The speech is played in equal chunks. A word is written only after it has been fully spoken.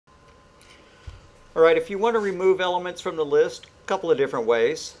All right, if you want to remove elements from the list, a couple of different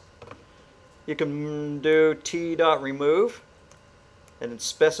ways. You can do t.remove and then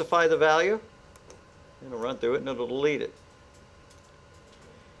specify the value. It'll run through it and it'll delete it.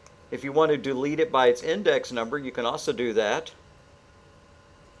 If you want to delete it by its index number, you can also do that.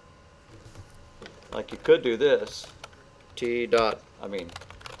 Like you could do this.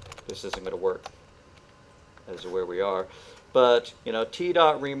 This isn't going to work as to where we are. But,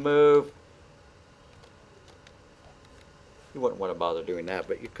 t.remove, you wouldn't want to bother doing that,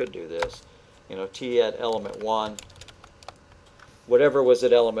 but you could do this. T at element 1, whatever was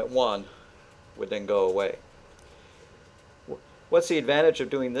at element 1 would then go away. What's the advantage of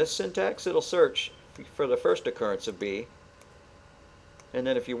doing this syntax? It'll search for the first occurrence of B, and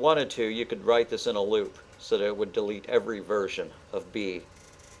then if you wanted to, you could write this in a loop so that it would delete every version of B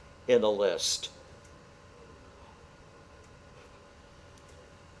in the list.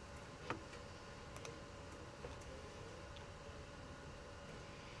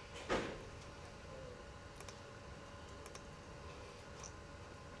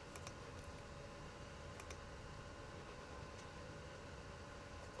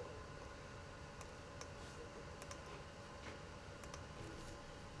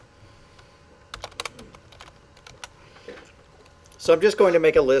 So I'm just going to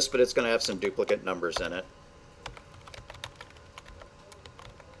make a list, but it's going to have some duplicate numbers in it.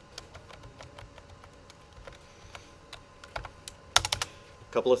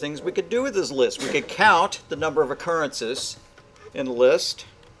 A couple of things we could do with this list. We could count the number of occurrences in the list.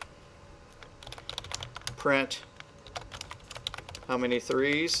 Print how many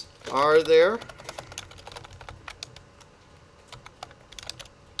 3s are there.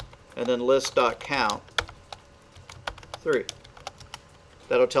 And then list.count 3.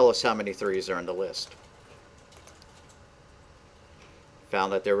 That'll tell us how many 3s are in the list.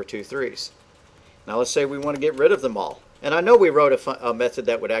 Found that there were 2 3s. Now let's say we want to get rid of them all. And I know we wrote a method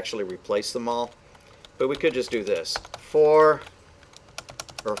that would actually replace them all, but we could just do this. For,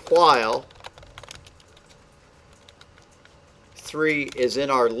 or while 3 is in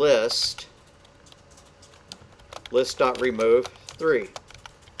our list, list.remove 3.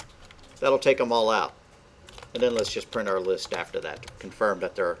 That'll take them all out. And then let's just print our list after that to confirm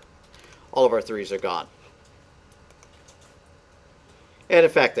that all of our 3s are gone. And in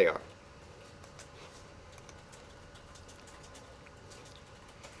fact they are.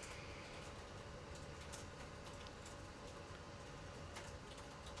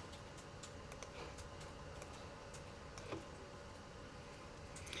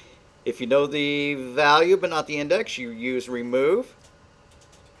 If you know the value but not the index, you use remove.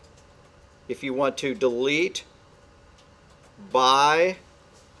 If you want to delete by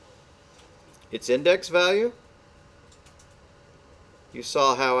its index value, you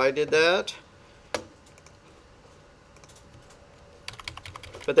saw how I did that.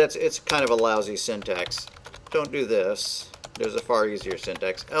 But it's kind of a lousy syntax. Don't do this. There's a far easier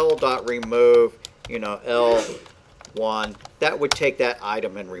syntax. L.remove, L1. That would take that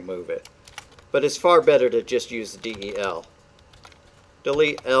item and remove it. But it's far better to just use the DEL.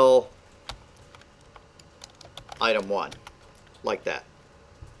 Delete L item 1, like that.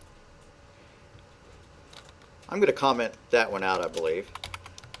 I'm going to comment that one out, I believe.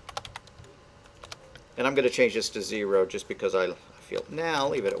 And I'm going to change this to 0 just because I feel, I'll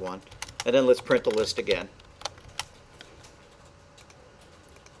leave it at 1. And then let's print the list again.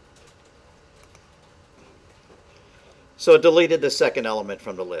 So it deleted the second element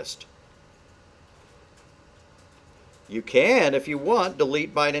from the list. You can, if you want,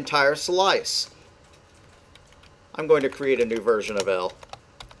 delete by an entire slice. I'm going to create a new version of L.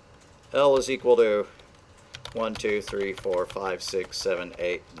 L is equal to 1, 2, 3, 4, 5, 6, 7,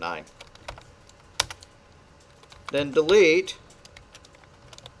 8, 9. Then delete.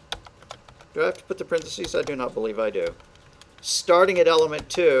 Do I have to put the parentheses? I do not believe I do. Starting at element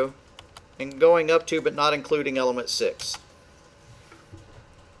 2 and going up to but not including element 6.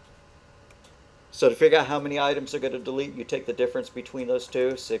 So to figure out how many items are going to delete, you take the difference between those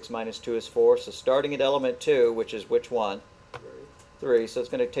two. 6 minus 2 is 4. So starting at element 2, which is which one? 3. So it's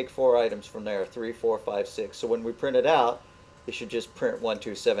going to take 4 items from there. 3, 4, 5, 6. So when we print it out, it should just print 1,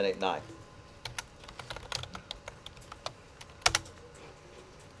 2, 7, 8, 9.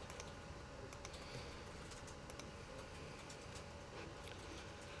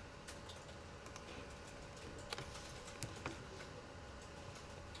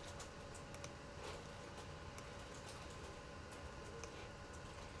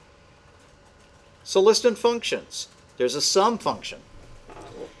 So list in functions. There's a sum function.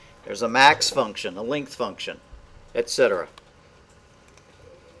 There's a max function, a length function, etc.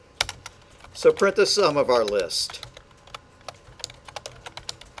 So print the sum of our list.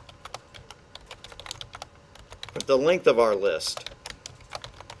 Print the length of our list.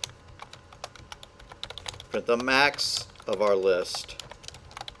 Print the max of our list.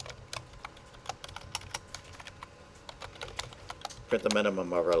 Print the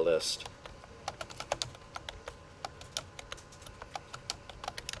minimum of our list.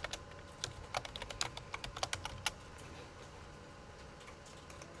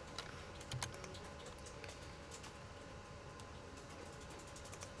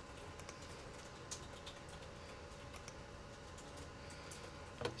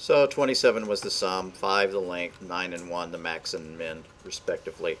 So 27 was the sum, 5 the length, 9 and 1 the max and min,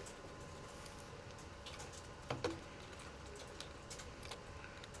 respectively.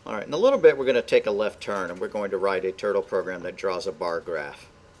 Alright, in a little bit we're going to take a left turn and we're going to write a turtle program that draws a bar graph.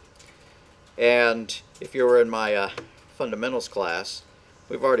 And if you were in my fundamentals class,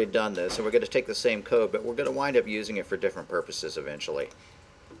 we've already done this, and we're going to take the same code, but we're going to wind up using it for different purposes eventually.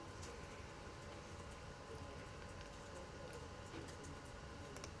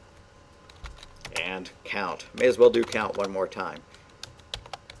 And count. May as well do count one more time.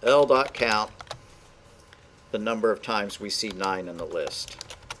 L.count the number of times we see 9 in the list.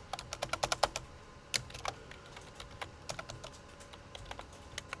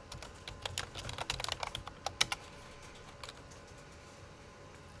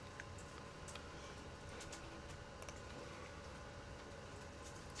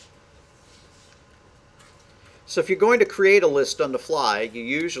 So if you're going to create a list on the fly, you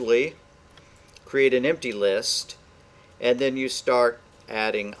usually create an empty list and then you start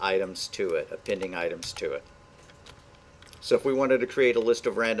adding items to it, appending items to it. So if we wanted to create a list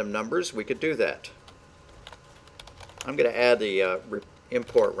of random numbers, we could do that. I'm going to add the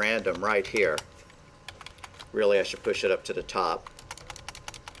import random right here. Really, I should push it up to the top.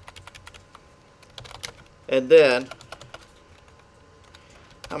 And then,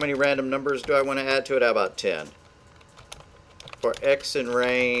 how many random numbers do I want to add to it? How about 10? For x in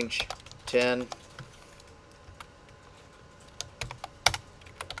range 10,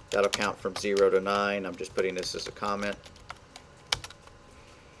 that'll count from 0 to 9. I'm just putting this as a comment.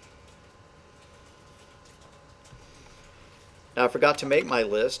 Now I forgot to make my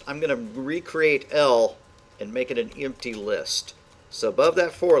list. I'm going to recreate L and make it an empty list. So above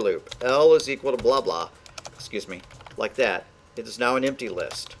that for loop, L is equal to blah blah, excuse me, like that. It is now an empty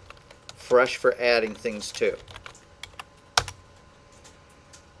list, fresh for adding things to.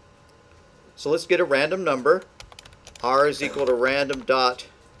 So let's get a random number. R is equal to random dot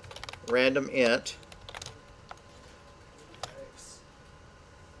random int.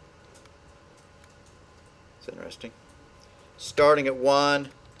 It's interesting. Starting at 1,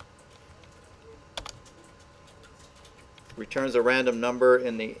 returns a random number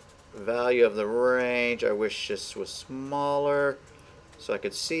in the value of the range. I wish this was smaller so I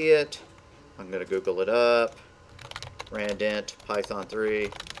could see it. I'm going to Google it up. Randint, Python 3.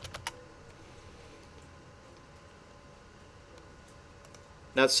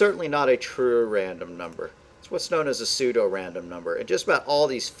 Now it's certainly not a true random number. It's what's known as a pseudo-random number. And just about all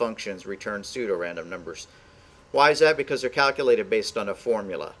these functions return pseudo-random numbers. Why is that? Because they're calculated based on a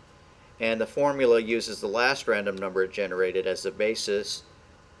formula. And the formula uses the last random number it generated as the basis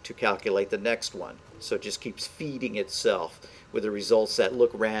to calculate the next one. So it just keeps feeding itself with the results that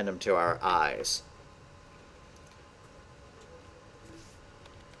look random to our eyes.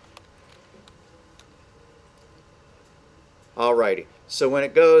 Alrighty, so when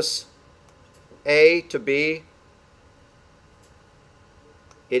it goes A to B,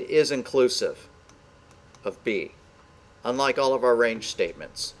 it is inclusive of B, unlike all of our range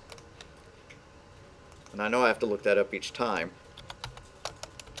statements. And I know I have to look that up each time.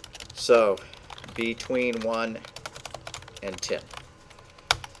 So, between 1 and 10.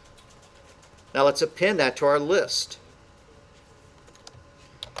 Now let's append that to our list.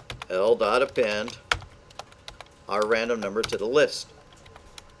 L.append our random number to the list.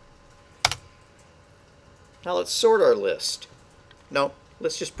 Now let's sort our list. No,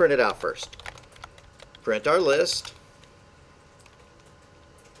 let's just print it out first. Print our list.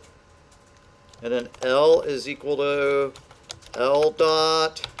 And then L is equal to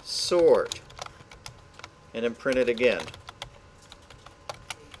L.sort. And then print it again.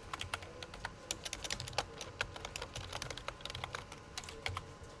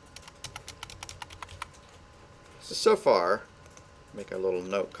 So far, make a little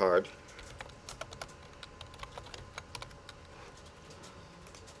note card.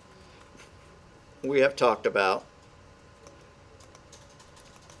 We have talked about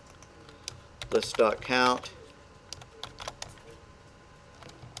list.count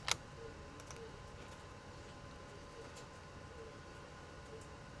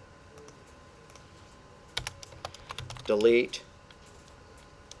delete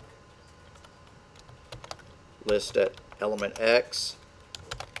list at element X,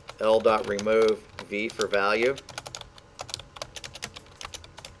 L dot remove V for value.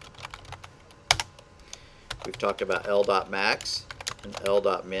 We've talked about L dot max and L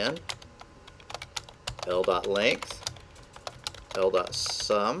dot min, L dot length, L dot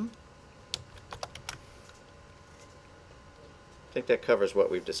sum. I think that covers what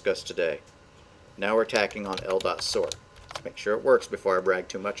we've discussed today. Now we're tacking on L dot sort. Let's make sure it works before I brag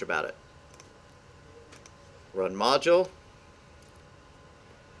too much about it. Run module.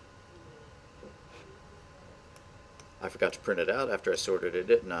 I forgot to print it out after I sorted it,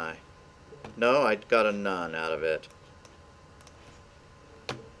 didn't I? No, I got a none out of it.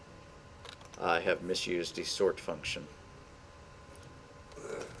 I have misused the sort function.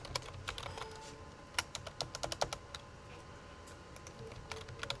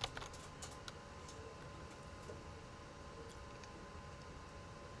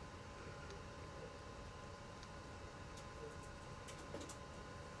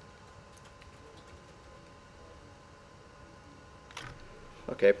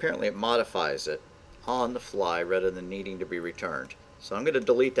 Okay, apparently it modifies it on the fly rather than needing to be returned. So I'm going to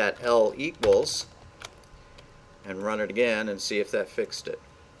delete that L equals and run it again and see if that fixed it.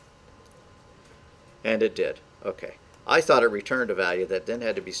 And it did. Okay. I thought it returned a value that then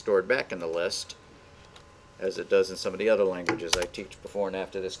had to be stored back in the list, as it does in some of the other languages I teach before and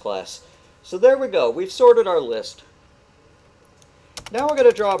after this class. So there we go. We've sorted our list. Now we're going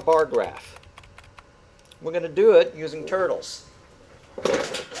to draw a bar graph. We're going to do it using turtles.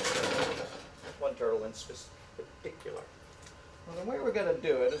 One turtle in particular. Well, the way we're going to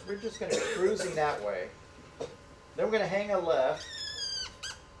do it is we're just going to be cruising that way. Then we're going to hang a left.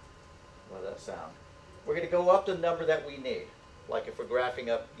 What does that sound? We're going to go up the number that we need. Like if we're graphing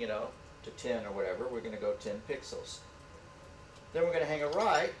up, you know, to 10 or whatever, we're going to go 10 pixels. Then we're going to hang a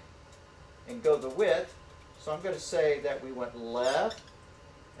right and go the width. So I'm going to say that we went left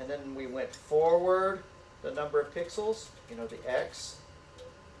and then we went forward the number of pixels, you know, the X.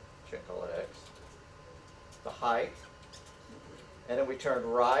 Should I call it X? The height. And then we turned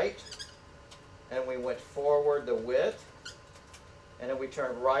right and we went forward the width. And then we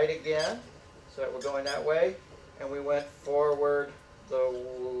turned right again, so that we're going that way. And we went forward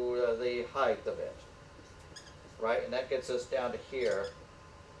the height of it. Right? And that gets us down to here,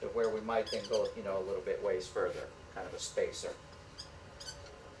 to where we might then go, you know, a little bit ways further, kind of a spacer.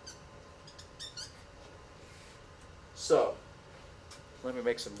 So, let me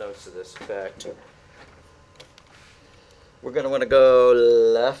make some notes of this effect. We're going to want to go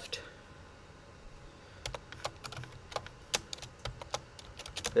left,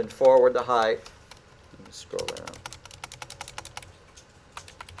 then forward the height. Let me scroll down.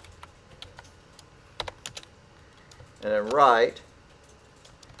 And then right,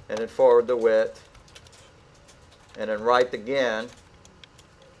 and then forward the width, and then right again,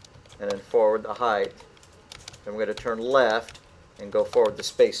 and then forward the height. Then we're going to turn left and go forward the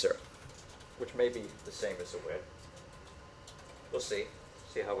spacer, which may be the same as the width. We'll see.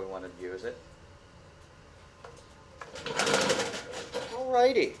 See how we want to use it.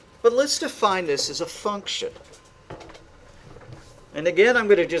 Alrighty. But let's define this as a function. And again, I'm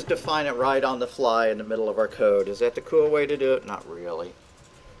going to just define it right on the fly in the middle of our code. Is that the cool way to do it? Not really.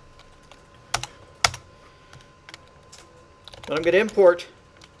 But I'm going to import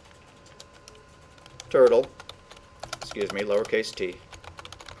turtle, excuse me, lowercase t.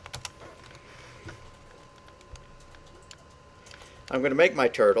 I'm going to make my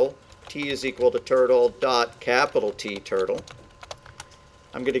turtle. T is equal to turtle dot capital T turtle.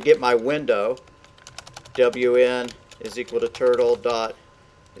 I'm going to get my window. Wn is equal to turtle dot,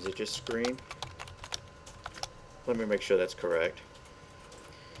 is it just screen? Let me make sure that's correct.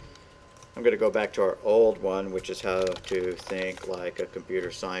 I'm going to go back to our old one, which is how to think like a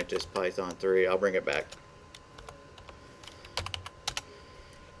computer scientist, Python 3. I'll bring it back.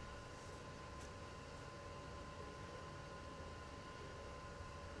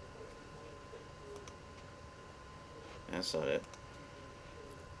 That's not it.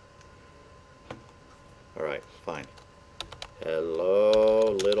 Alright, fine.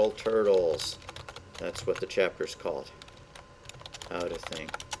 Hello, little turtles. That's what the chapter's called. How to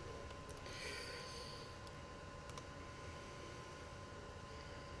think.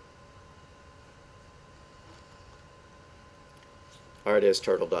 Alright, it is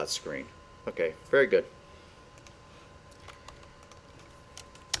turtle.screen. Okay, very good.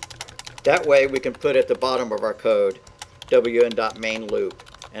 That way we can put at the bottom of our code wn.main loop,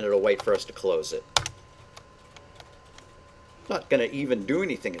 and it'll wait for us to close it. Not going to even do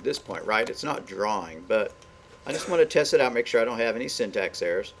anything at this point, right? It's not drawing, but I just want to test it out, make sure I don't have any syntax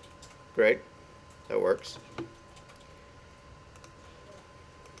errors. Great, that works.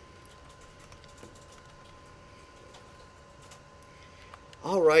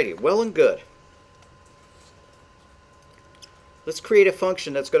 Alrighty, well and good. Let's create a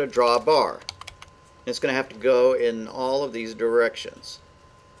function that's going to draw a bar. It's going to have to go in all of these directions.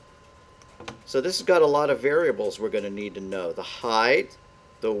 So this has got a lot of variables we're going to need to know. The height,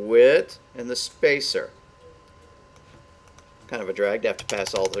 the width, and the spacer. Kind of a drag to have to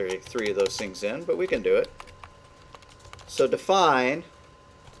pass all three of those things in, but we can do it. So define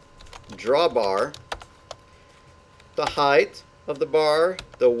draw bar, the height of the bar,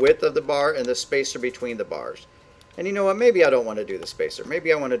 the width of the bar, and the spacer between the bars. And you know what, maybe I don't want to do the spacer.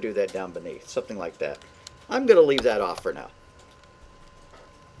 Maybe I want to do that down beneath, something like that. I'm going to leave that off for now.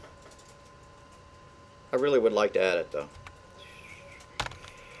 I really would like to add it though.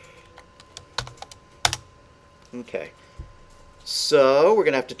 Okay, so we're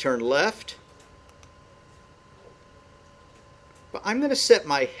going to have to turn left. But I'm going to set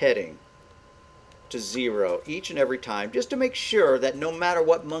my heading to 0 each and every time, just to make sure that no matter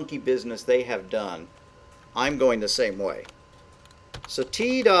what monkey business they have done, I'm going the same way. So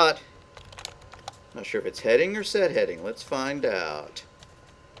T dot, not sure if it's heading or set heading. Let's find out.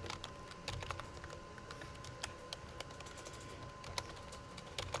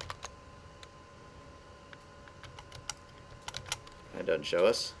 That doesn't show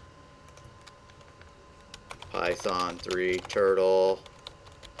us. Python 3 turtle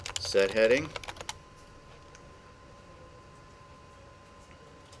set heading.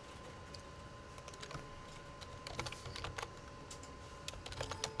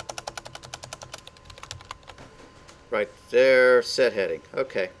 Right there, set heading.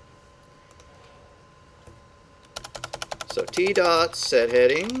 Okay. So T dot set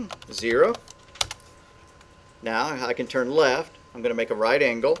heading 0. Now I can turn left. I'm going to make a right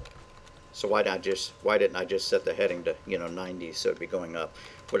angle. So why didn't I just set the heading to 90 so it'd be going up?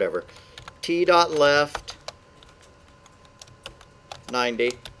 Whatever. T dot left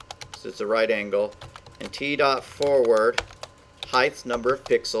 90. So it's a right angle. And T dot forward height number of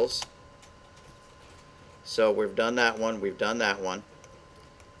pixels. So we've done that one, we've done that one.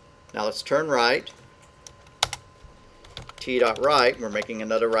 Now let's turn right. T dot right, we're making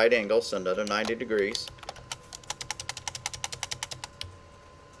another right angle, so another 90 degrees.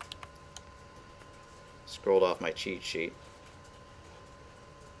 Scrolled off my cheat sheet.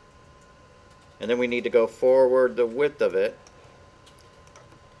 And then we need to go forward the width of it.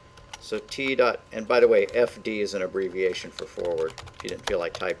 So T dot, and by the way, FD is an abbreviation for forward, if you didn't feel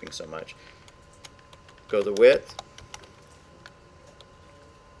like typing so much. Go the width,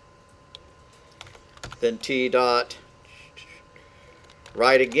 then T dot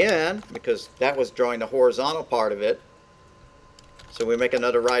right again, because that was drawing the horizontal part of it. So we make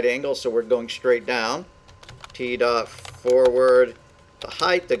another right angle, so we're going straight down. T dot forward the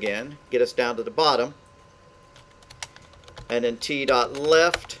height again, get us down to the bottom. And then T dot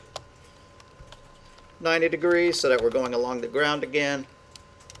left 90 degrees, so that we're going along the ground again.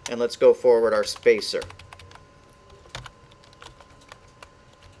 And let's go forward our spacer.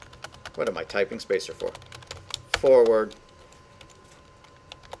 What am I typing spacer for? Forward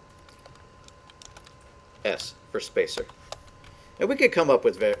S for spacer. And we could come up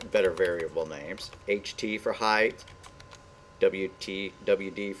with better variable names. HT for height,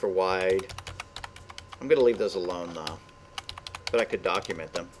 WD for wide. I'm going to leave those alone though, but I could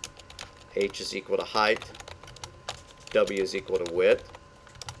document them. H is equal to height, W is equal to width,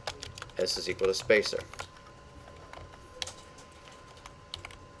 S is equal to spacer.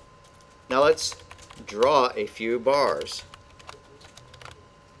 Now let's draw a few bars.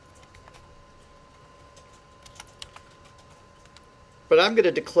 But I'm going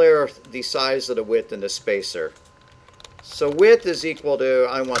to declare the size of the width and the spacer. So width is equal to,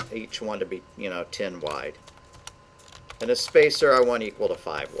 I want each one to be 10 wide. And the spacer I want equal to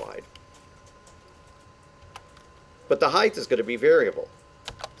 5 wide. But the height is going to be variable.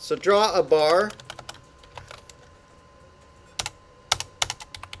 So draw a bar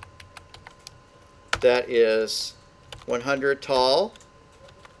that is 100 tall,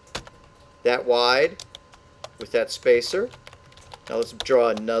 that wide, with that spacer. Now let's draw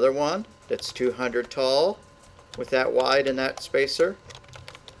another one that's 200 tall, with that wide and that spacer.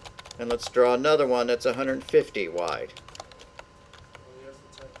 And let's draw another one that's 150 wide.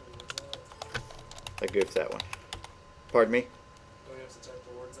 I goofed that one. Pardon me? Don't you have to type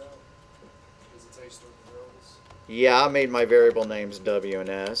the words out? Does it tell you store the variables? Yeah, I made my variable names W and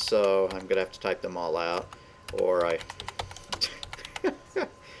S, so I'm going to have to type them all out. Or I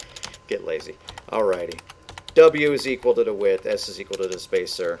get lazy. Alrighty. W is equal to the width, S is equal to the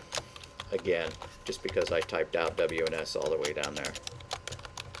spacer, again, just because I typed out W and S all the way down there.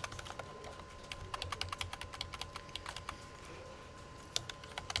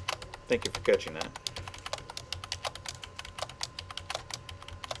 Thank you for catching that.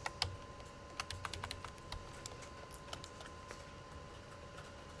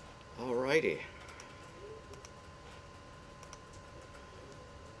 Alrighty.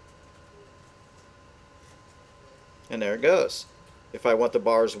 And there it goes. If I want the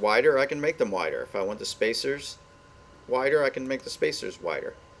bars wider, I can make them wider. If I want the spacers wider, I can make the spacers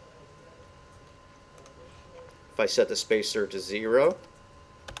wider. If I set the spacer to 0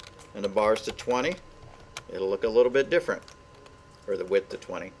 and the bars to 20, it'll look a little bit different, or the width to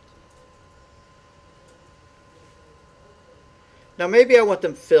 20. Now maybe I want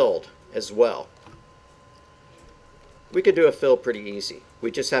them filled as well. We could do a fill pretty easy.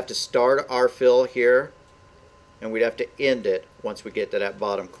 We just have to start our fill here, and we'd have to end it once we get to that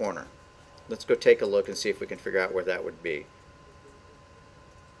bottom corner. Let's go take a look and see if we can figure out where that would be.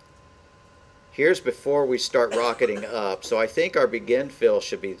 Here's before we start rocketing up, so I think our begin fill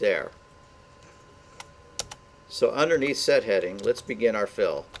should be there. So underneath set heading, let's begin our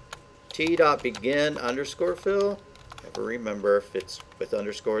fill. T.begin underscore fill. Never remember if it's with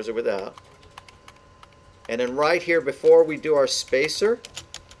underscores or without. And then right here before we do our spacer,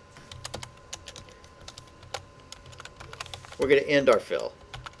 we're going to end our fill.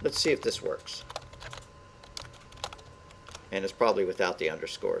 Let's see if this works. And it's probably without the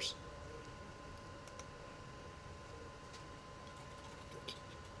underscores.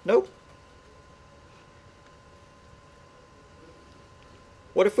 Nope.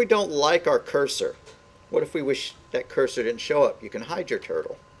 What if we don't like our cursor? What if we wish that cursor didn't show up? You can hide your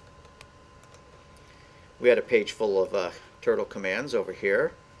turtle. We had a page full of turtle commands over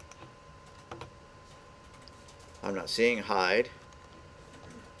here. I'm not seeing hide.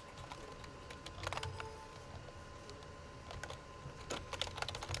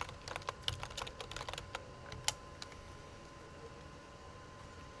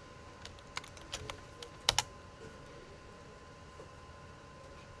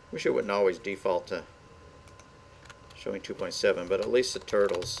 Wish it wouldn't always default to showing 2.7, but at least the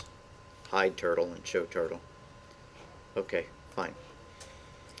turtles hide turtle and show turtle. Okay, fine.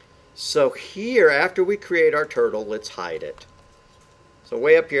 So here, after we create our turtle, let's hide it. So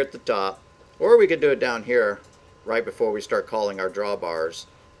way up here at the top, or we could do it down here right before we start calling our drawbars.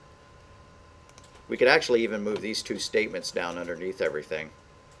 We could actually even move these two statements down underneath everything.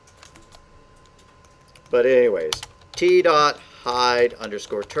 But anyways, T.hide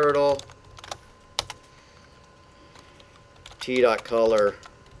underscore turtle, T.color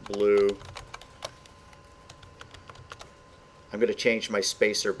blue. I'm going to change my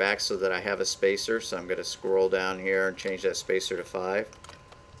spacer back so that I have a spacer, so I'm going to scroll down here and change that spacer to 5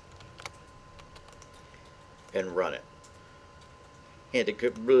 and run it. And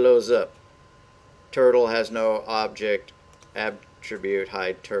it blows up. Turtle has no object attribute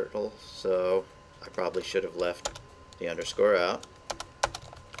hide turtle, so I probably should have left the underscore out.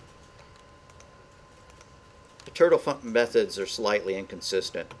 The turtle methods are slightly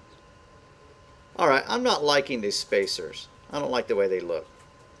inconsistent. Alright, I'm not liking these spacers. I don't like the way they look.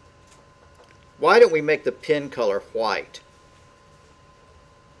 Why don't we make the pin color white?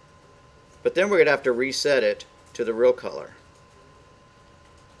 But then we're going to have to reset it to the real color.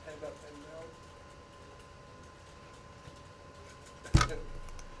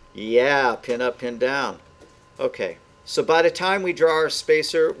 Yeah, pin up, pin down. Okay, so by the time we draw our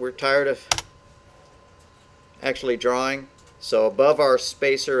spacer, we're tired of actually drawing. So above our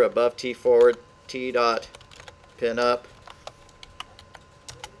spacer, above T forward, T dot pin up,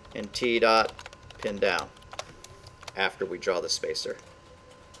 and T dot pin down after we draw the spacer.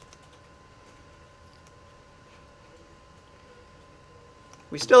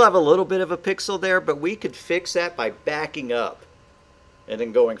 We still have a little bit of a pixel there, but we could fix that by backing up and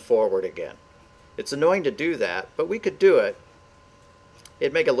then going forward again. It's annoying to do that, but we could do it.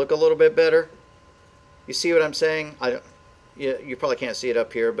 It'd make it look a little bit better. You see what I'm saying? You probably can't see it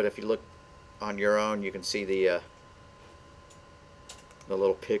up here, but if you look on your own, you can see the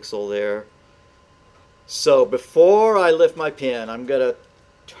little pixel there. So before I lift my pen, I'm going to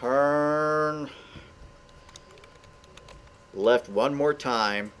turn left one more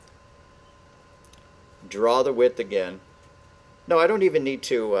time, draw the width again. No, I don't even need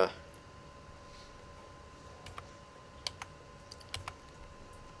to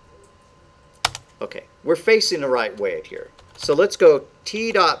okay, we're facing the right way here. So let's go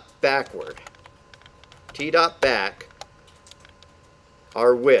T dot backward. T dot back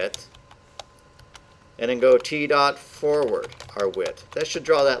our width, and then go T dot forward our width. That should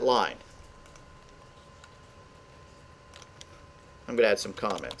draw that line. I'm going to add some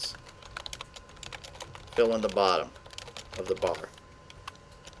comments. Fill in the bottom of the bar.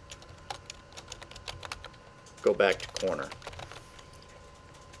 Go back to corner.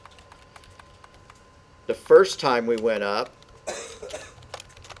 The first time we went up,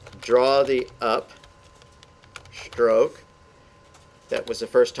 draw the up stroke. That was the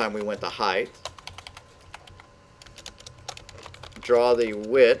first time we went to height. Draw the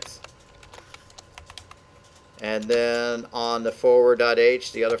width. And then on the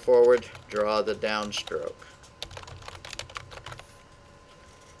forward.h, the other forward, draw the downstroke.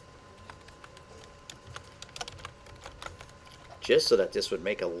 Just so that this would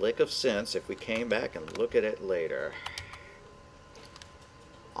make a lick of sense if we came back and look at it later.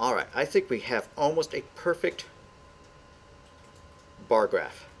 Alright, I think we have almost a perfect bar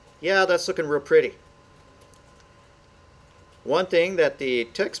graph. Yeah, that's looking real pretty. One thing that the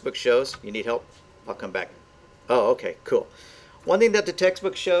textbook shows, you need help? I'll come back. Oh, okay, cool. One thing that the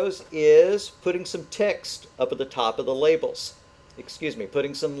textbook shows is putting some text up at the top of the labels. Excuse me,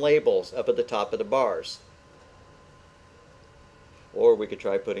 putting some labels up at the top of the bars. Or we could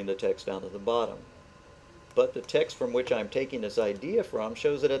try putting the text down at the bottom. But the text from which I'm taking this idea from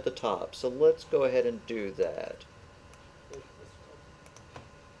shows it at the top. So let's go ahead and do that.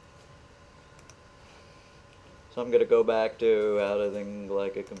 So I'm going to go back to how to think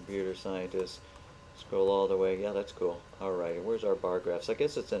like a computer scientist. Scroll all the way. Yeah, that's cool. Alright, where's our bar graphs? I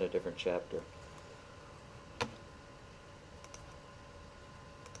guess it's in a different chapter.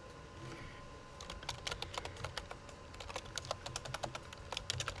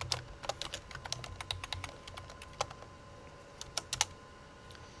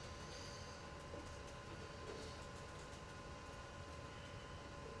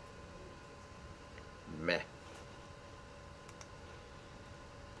 Meh.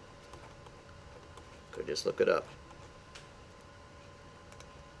 Could just look it up.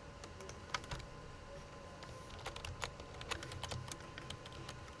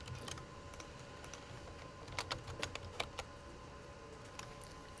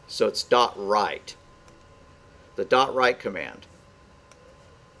 So it's dot right. The dot right command.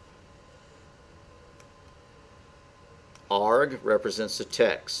 Arg represents the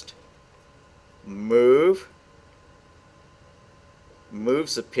text. Move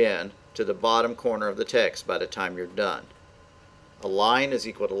moves the pen to the bottom corner of the text by the time you're done. Align is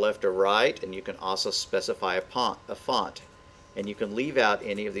equal to left or right, and you can also specify a font. And you can leave out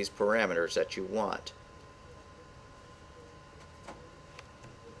any of these parameters that you want.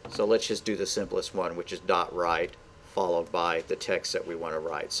 So let's just do the simplest one, which is dot right, followed by the text that we want to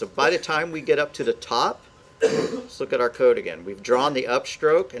write. So by the time we get up to the top, let's look at our code again. We've drawn the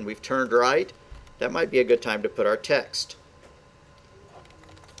upstroke and we've turned right. That might be a good time to put our text.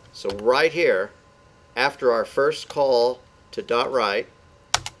 So right here, after our first call to dot right,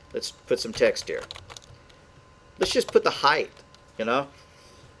 let's put some text here. Let's just put the height, you know.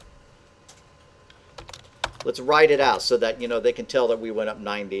 Let's write it out so that, you know, they can tell that we went up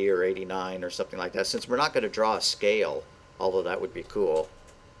 90 or 89 or something like that, since we're not going to draw a scale, although that would be cool.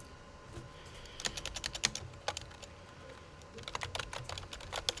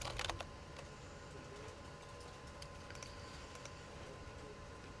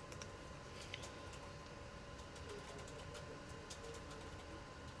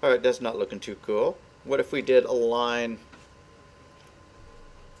 Alright, that's not looking too cool. What if we did align?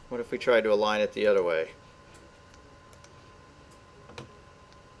 What if we tried to align it the other way?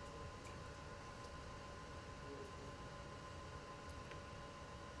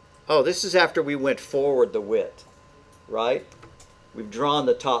 Oh, this is after we went forward the width, right? We've drawn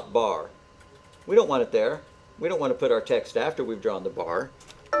the top bar. We don't want it there. We don't want to put our text after we've drawn the bar.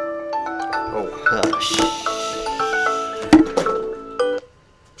 Oh, hush.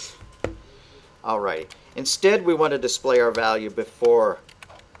 Alright, instead we want to display our value before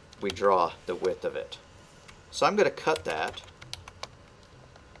we draw the width of it. So I'm going to cut that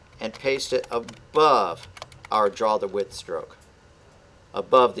and paste it above our draw the width stroke,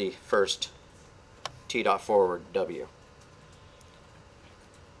 above the first T dot forward W.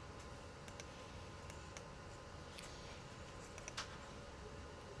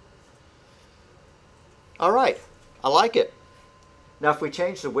 Alright, I like it. Now if we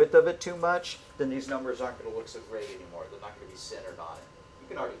change the width of it too much, then these numbers aren't going to look so great anymore. They're not going to be centered on it. You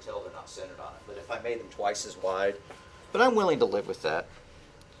can already tell they're not centered on it, but if I made them twice as wide, but I'm willing to live with that.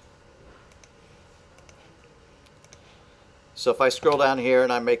 So if I scroll down here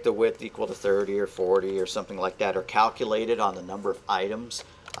and I make the width equal to 30 or 40 or something like that, or calculate it on the number of items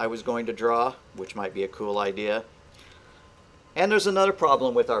I was going to draw, which might be a cool idea. And there's another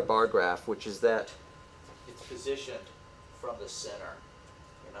problem with our bar graph, which is that it's positioned from the center.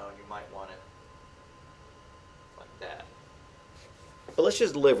 You know, you might want it like that. But let's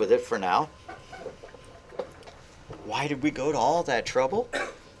just live with it for now. Why did we go to all that trouble?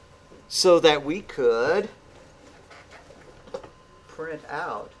 So that we could print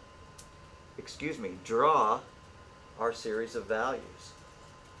out, draw our series of values.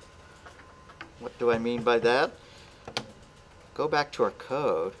 What do I mean by that? Go back to our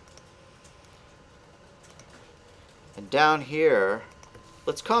code. And down here,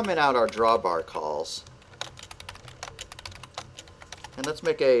 let's comment out our drawbar calls. And let's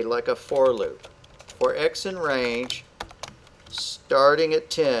make like a for loop. For x in range, starting at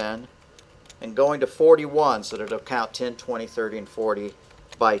 10 and going to 41, so that it'll count 10, 20, 30, and 40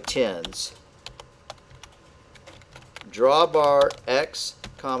 by tens. Drawbar x,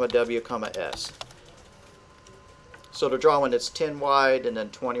 comma, w, comma, s. So to draw when it's 10 wide and then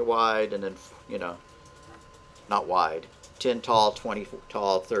 20 wide and then, you know, not wide, 10 tall, 20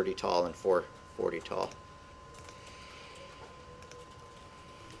 tall, 30 tall, and 40 tall.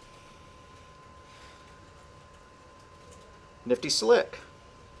 Nifty slick.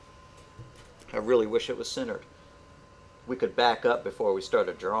 I really wish it was centered. We could back up before we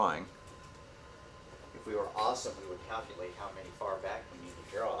started drawing. If we were awesome, we would calculate how many far back we need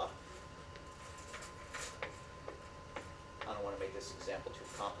to draw. I don't want to make this example too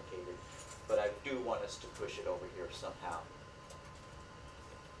complicated, but I do want us to push it over here somehow.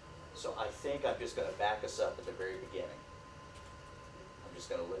 So I think I'm just going to back us up at the very beginning. I'm just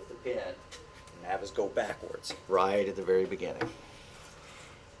going to lift the pin and have us go backwards right at the very beginning.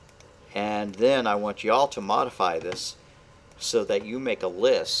 And then I want you all to modify this so that you make a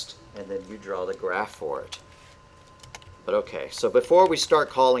list and then you draw the graph for it. But okay, so before we start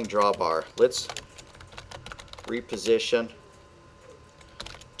calling drawbar, let's reposition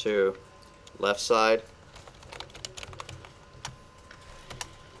to left side.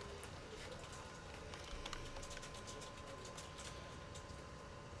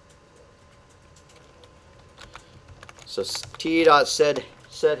 So t dot set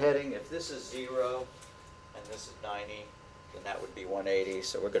heading, if this is 0 and this is 90, then that would be 180.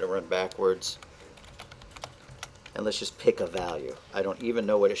 So we're going to run backwards. And let's just pick a value. I don't even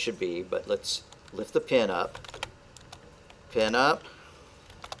know what it should be, but let's lift the pin up. Pin up.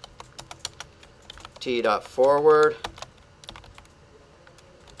 T dot forward.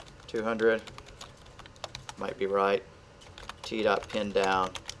 200. Might be right. T dot pin down.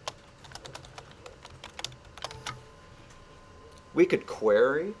 We could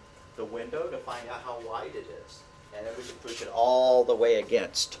query the window to find out how wide it is. And then we could push it all the way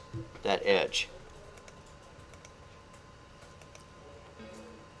against that edge.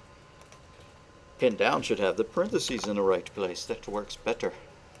 Pin down should have the parentheses in the right place. That works better.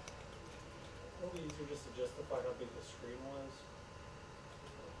 Wouldn't it be easier just to justify how big the screen was?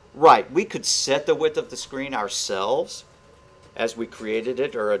 Right. We could set the width of the screen ourselves as we created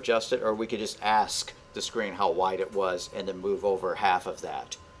it or adjust it, or we could just ask the screen how wide it was and then move over half of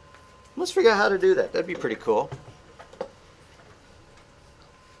that. Let's figure out how to do that. That'd be pretty cool.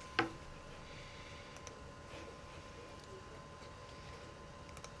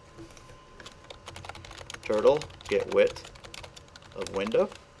 Turtle, get width of window,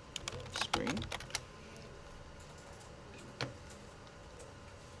 screen.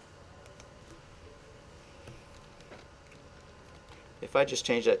 If I just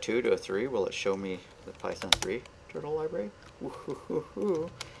change that 2 to a 3, will it show me the Python 3 turtle library? Woo-hoo-hoo-hoo.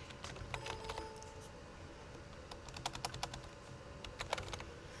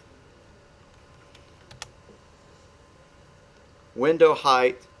 Window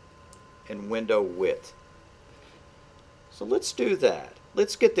height and window width. So let's do that.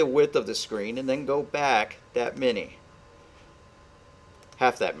 Let's get the width of the screen and then go back that many.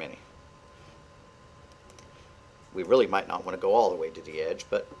 Half that many. We really might not want to go all the way to the edge,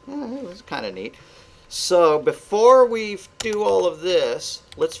 but it was kind of neat. So before we do all of this,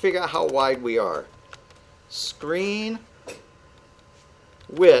 let's figure out how wide we are. Screen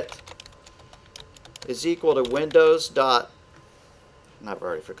width is equal to windows dot, I've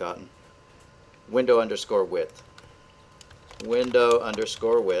already forgotten, window underscore width. Window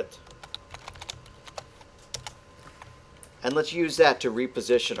underscore width. And let's use that to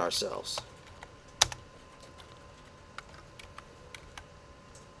reposition ourselves.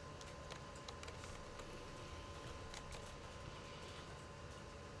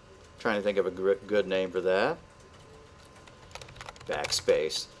 Trying to think of a good name for that.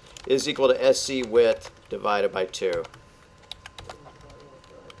 Backspace is equal to SC width divided by 2.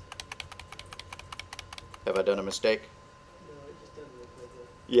 Have I done a mistake? No, it just doesn't look like it.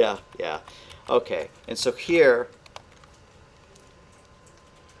 Yeah, yeah. Okay, and so here,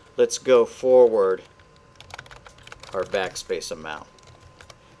 let's go forward our backspace amount.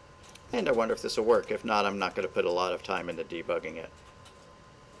 And I wonder if this will work. If not, I'm not going to put a lot of time into debugging it.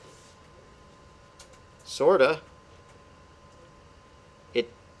 Sorta. It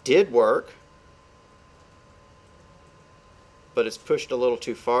did work, but it's pushed a little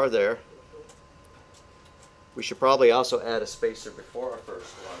too far there. We should probably also add a spacer before our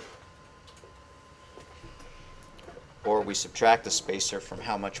first one. Or we subtract the spacer from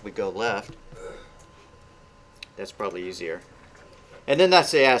how much we go left. That's probably easier. And then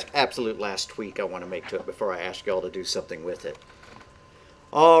that's the absolute last tweak I want to make to it before I ask y'all to do something with it.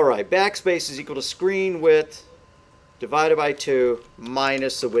 Alright, backspace is equal to screen width divided by 2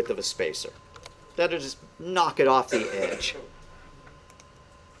 minus the width of a spacer. That'll just knock it off the edge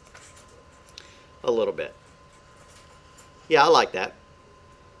a little bit. Yeah, I like that.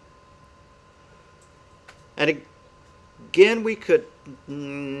 And again, we could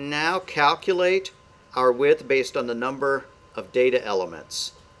now calculate our width based on the number of data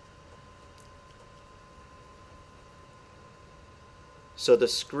elements. So the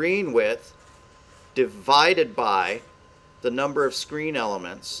screen width divided by the number of screen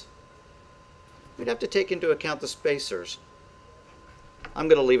elements, we'd have to take into account the spacers. I'm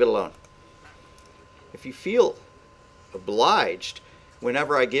going to leave it alone. If you feel obliged,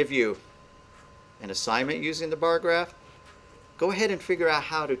 whenever I give you an assignment using the bar graph, go ahead and figure out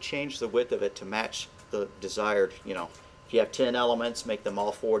how to change the width of it to match the desired, if you have 10 elements, make them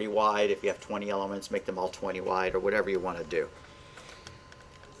all 40 wide. If you have 20 elements, make them all 20 wide, or whatever you want to do.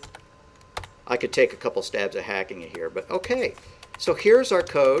 I could take a couple stabs at hacking it here, but okay. So here's our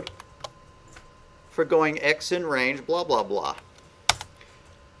code for going X in range, blah, blah, blah.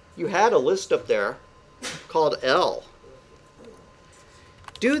 You had a list up there called L.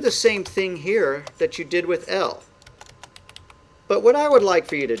 Do the same thing here that you did with L. But what I would like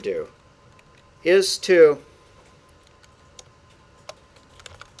for you to do is to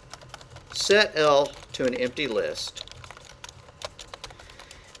set L to an empty list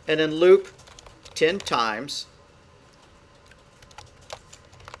and then loop 10 times,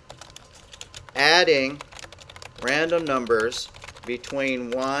 adding random numbers between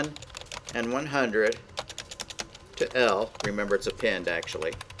 1 and 100 to L. Remember, it's append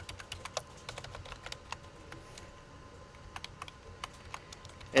actually.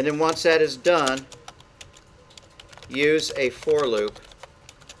 And then once that is done, use a for loop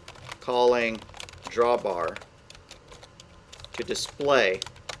calling drawBar to display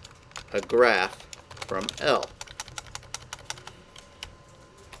a graph from L.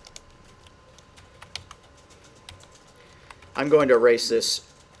 I'm going to erase this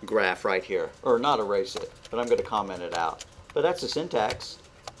graph right here, or not erase it, but I'm going to comment it out. But that's the syntax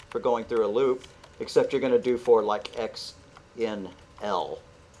for going through a loop, except you're going to do for like X in L,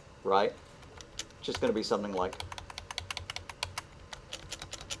 right? It's just going to be something like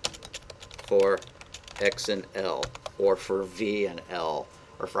for X in L, or for V in L,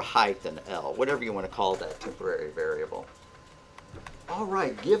 or for height in L, whatever you want to call that temporary variable. All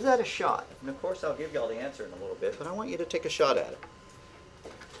right, give that a shot. And of course, I'll give y'all the answer in a little bit, but I want you to take a shot at it.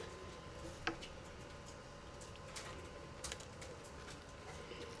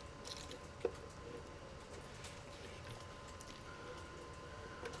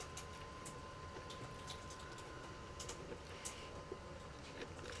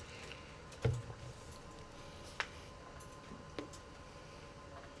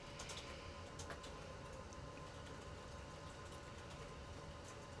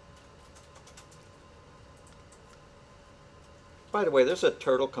 By the way, there's a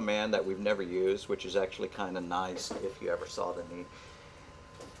turtle command that we've never used, which is actually kind of nice if you ever saw the need.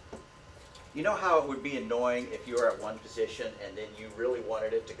 You know how it would be annoying if you were at one position and then you really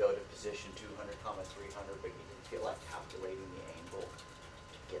wanted it to go to position 200, 300, but you didn't feel like calculating the angle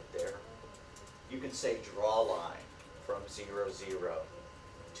to get there? You can say draw line from 0, 0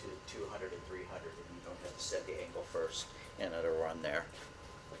 to 200 and 300, and you don't have to set the angle first, and it'll run there.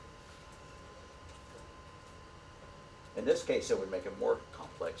 In this case, it would make it more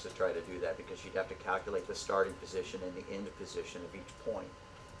complex to try to do that because you'd have to calculate the starting position and the end position of each point.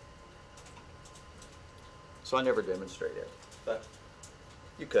 So I never demonstrated it, but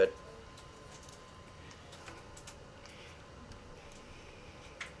you could.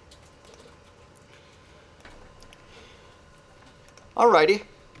 Alrighty,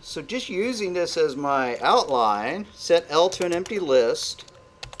 so just using this as my outline, set L to an empty list.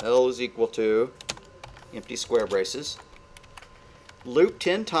 L is equal to empty square braces. Loop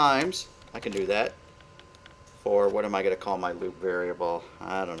 10 times, I can do that. for, what am I going to call my loop variable?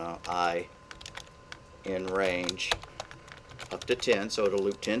 I don't know, I in range up to 10, so it'll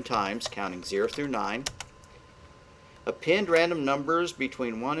loop 10 times, counting 0 through 9. Append random numbers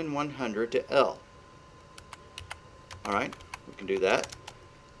between 1 and 100 to L. Alright, we can do that.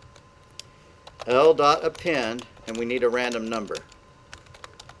 L dot append, and we need a random number.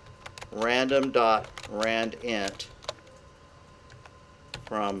 Random dot randint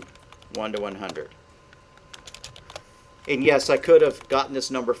from 1 to 100. And yes, I could have gotten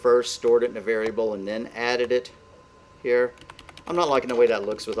this number first, stored it in a variable, and then added it here. I'm not liking the way that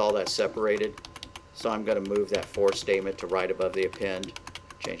looks with all that separated, so I'm going to move that for statement to right above the append,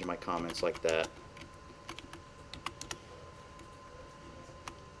 changing my comments like that.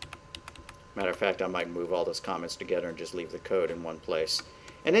 Matter of fact, I might move all those comments together and just leave the code in one place.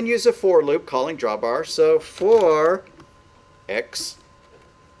 And then use a for loop calling drawbar. So for x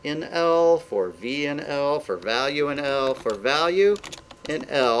in L, for v in L, for value in L, for value in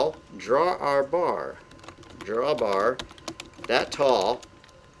L, draw our bar. Draw a bar that tall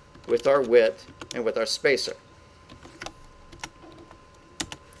with our width and with our spacer.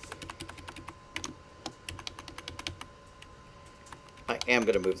 I am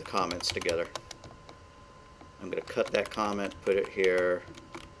going to move the comments together. I'm going to cut that comment, put it here.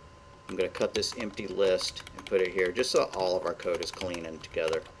 I'm going to cut this empty list and put it here, just so all of our code is clean and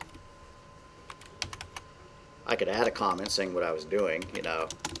together. I could add a comment saying what I was doing, you know,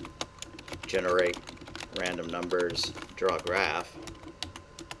 generate random numbers, draw a graph.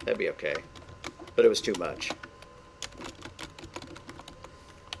 That'd be okay, but it was too much.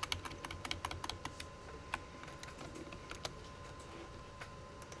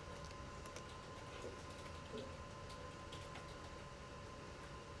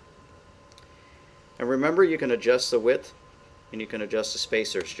 And remember, you can adjust the width and you can adjust the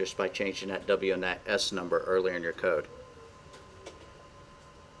spacers just by changing that W and that S number earlier in your code.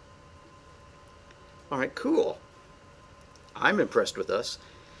 Alright, cool. I'm impressed with us.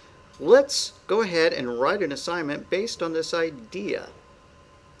 Let's go ahead and write an assignment based on this idea.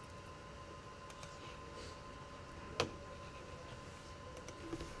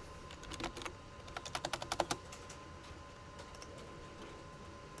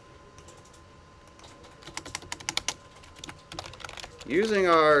 Using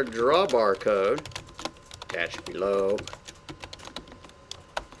our drawbar code, attached below,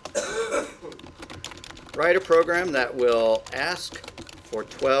 write a program that will ask for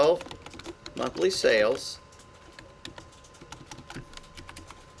 12 monthly sales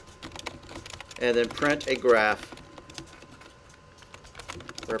and then print a graph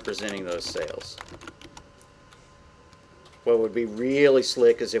representing those sales. What would be really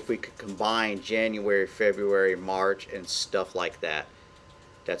slick is if we could combine January, February, March, and stuff like that.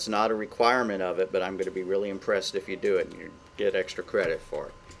 That's not a requirement of it, but I'm going to be really impressed if you do it and you get extra credit for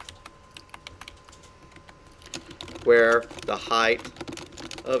it. Where the height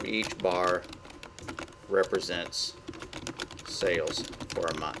of each bar represents sales for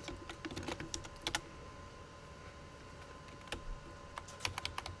a month.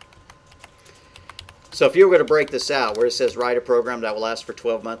 So if you were going to break this out, where it says write a program that will ask for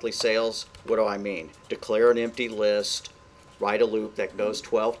 12 monthly sales, what do I mean? Declare an empty list, write a loop that goes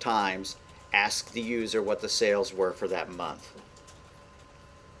 12 times, ask the user what the sales were for that month.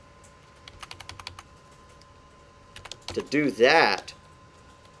 To do that,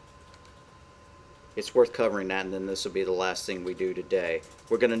 it's worth covering that, and then this will be the last thing we do today.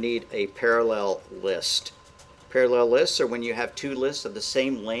 We're going to need a parallel list. Parallel lists are when you have two lists of the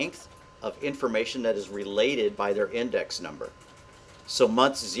same length of information that is related by their index number. So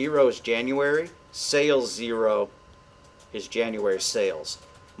month 0 is January, sales 0 is January sales.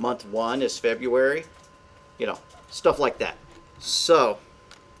 Month 1 is February, you know, stuff like that. So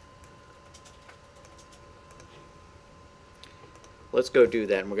let's go do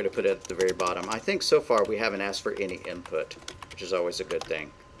that, and we're going to put it at the very bottom. I think so far we haven't asked for any input, which is always a good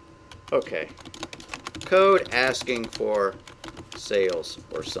thing. Okay, code asking for sales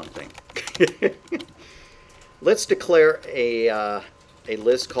or something. Let's declare a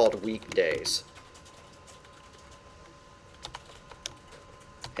list called weekdays.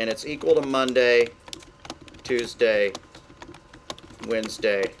 And it's equal to Monday, Tuesday,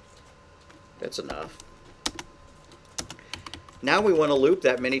 Wednesday. That's enough. Now we want to loop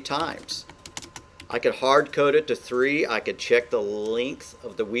that many times. I could hard code it to 3. I could check the length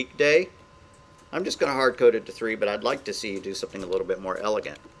of the weekday. I'm just going to hard code it to 3, but I'd like to see you do something a little bit more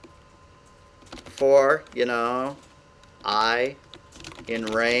elegant. For, you know, I in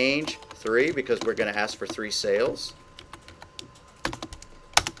range 3, because we're going to ask for 3 sales.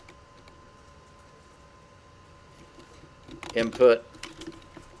 input,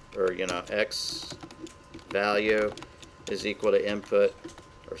 or X value is equal to input,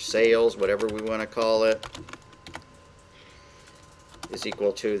 or sales, whatever we want to call it, is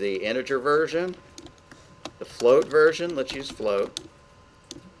equal to the integer version, the float version, let's use float,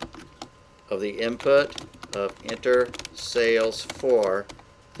 of the input of enter sales for,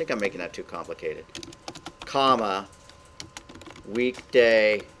 I think I'm making that too complicated, comma,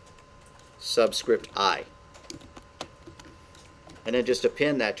 weekday subscript I. And then just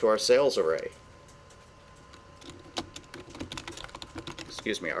append that to our sales array.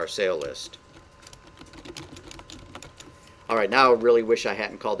 Excuse me, our sale list. Alright, now I really wish I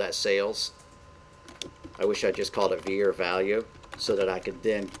hadn't called that sales. I wish I just called it V or value, so that I could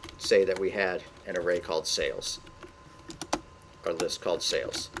then say that we had an array called sales, or list called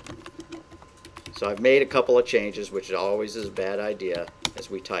sales. So I've made a couple of changes, which always is a bad idea as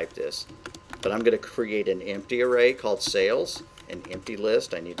we type this. But I'm going to create an empty array called sales, an empty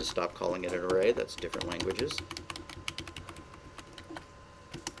list. I need to stop calling it an array. That's different languages.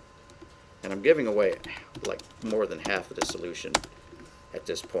 And I'm giving away like more than half of the solution at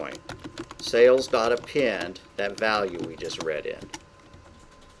this point. Sales.append, that value we just read in.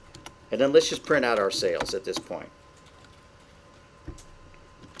 And then let's just print out our sales at this point.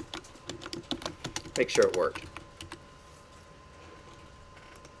 Make sure it worked.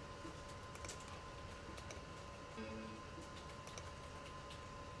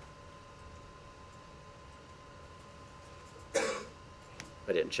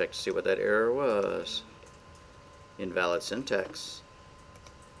 I didn't check to see what that error was. Invalid syntax.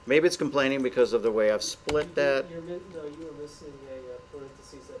 Maybe it's complaining because of the way I've split that. No, you were missing a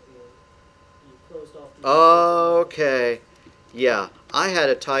parentheses at the end. You closed off the Okay. Yeah, I had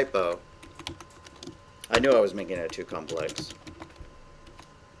a typo. I knew I was making it too complex.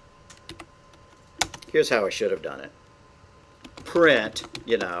 Here's how I should have done it. Print,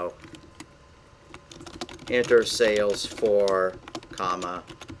 enter sales for, comma,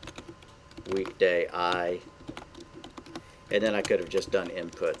 weekday I. And then I could have just done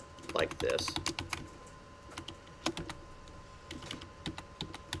input like this.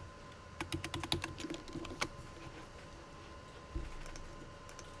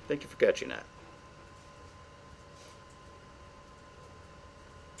 Thank you for catching that.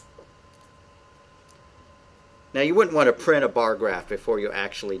 Now you wouldn't want to print a bar graph before you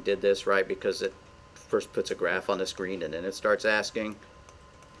actually did this, right? Because it first puts a graph on the screen and then it starts asking.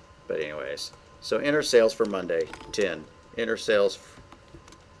 But anyways, so enter sales for Monday, 10. Enter sales.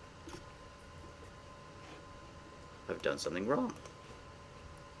 I've done something wrong.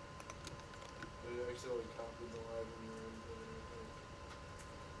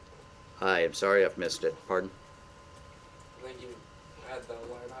 I am sorry, I've missed it. Pardon? I think you had that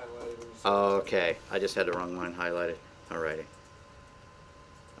line highlighted. Okay, I just had the wrong line highlighted. Alrighty.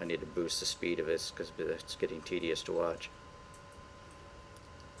 I need to boost the speed of this because it's getting tedious to watch.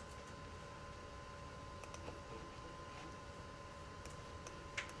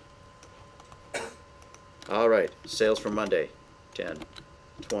 Alright, sales for Monday, 10,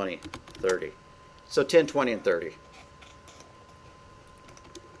 20, 30. So 10, 20, and 30.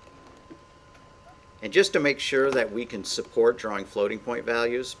 And just to make sure that we can support drawing floating point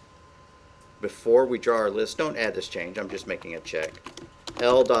values, before we draw our list, don't add this change, I'm just making a check.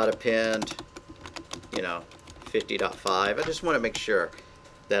 L.append, 50.5. I just want to make sure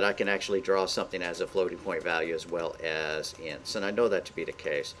that I can actually draw something as a floating point value as well as ints. And I know that to be the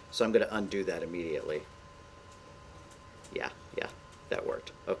case, so I'm going to undo that immediately. Yeah, that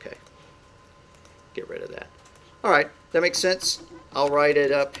worked. Okay. Get rid of that. Alright, that makes sense. I'll write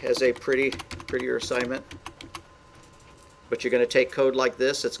it up as a prettier assignment. But you're going to take code like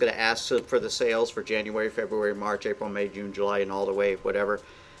this. It's going to ask for the sales for January, February, March, April, May, June, July, and all the way, whatever.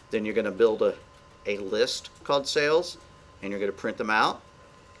 Then you're going to build a list called sales, and you're going to print them out.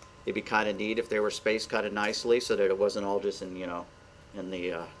 It'd be kind of neat if they were spaced kind of nicely so that it wasn't all just in, in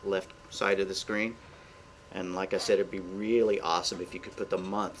the left side of the screen. And like I said, it'd be really awesome if you could put the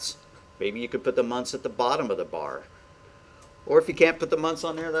months. Maybe you could put the months at the bottom of the bar. Or if you can't put the months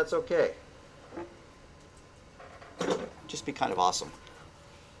on there, that's okay. Just be kind of awesome.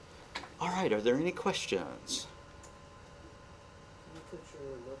 Alright, are there any questions? Can you put your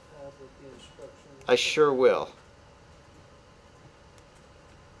notepad with the instructions? I sure will.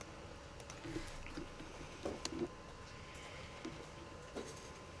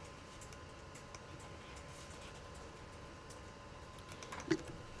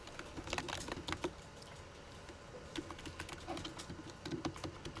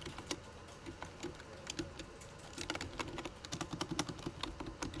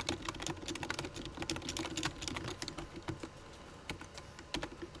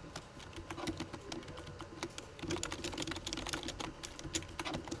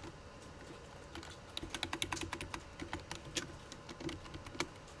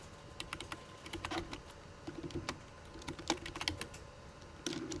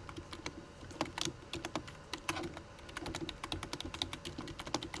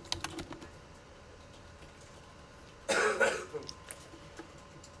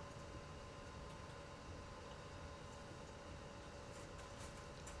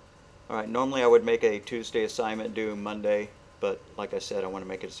 All right, normally I would make a Tuesday assignment due Monday, but like I said, I want to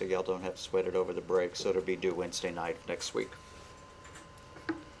make it so y'all don't have to sweat it over the break, so it'll be due Wednesday night next week.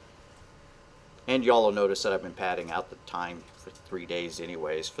 And y'all will notice that I've been padding out the time for 3 days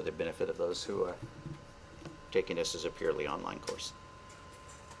anyways, for the benefit of those who are taking this as a purely online course.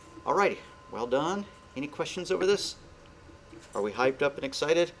 Alrighty, well done. Any questions over this? Are we hyped up and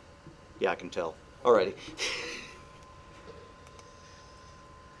excited? Yeah, I can tell. Alrighty.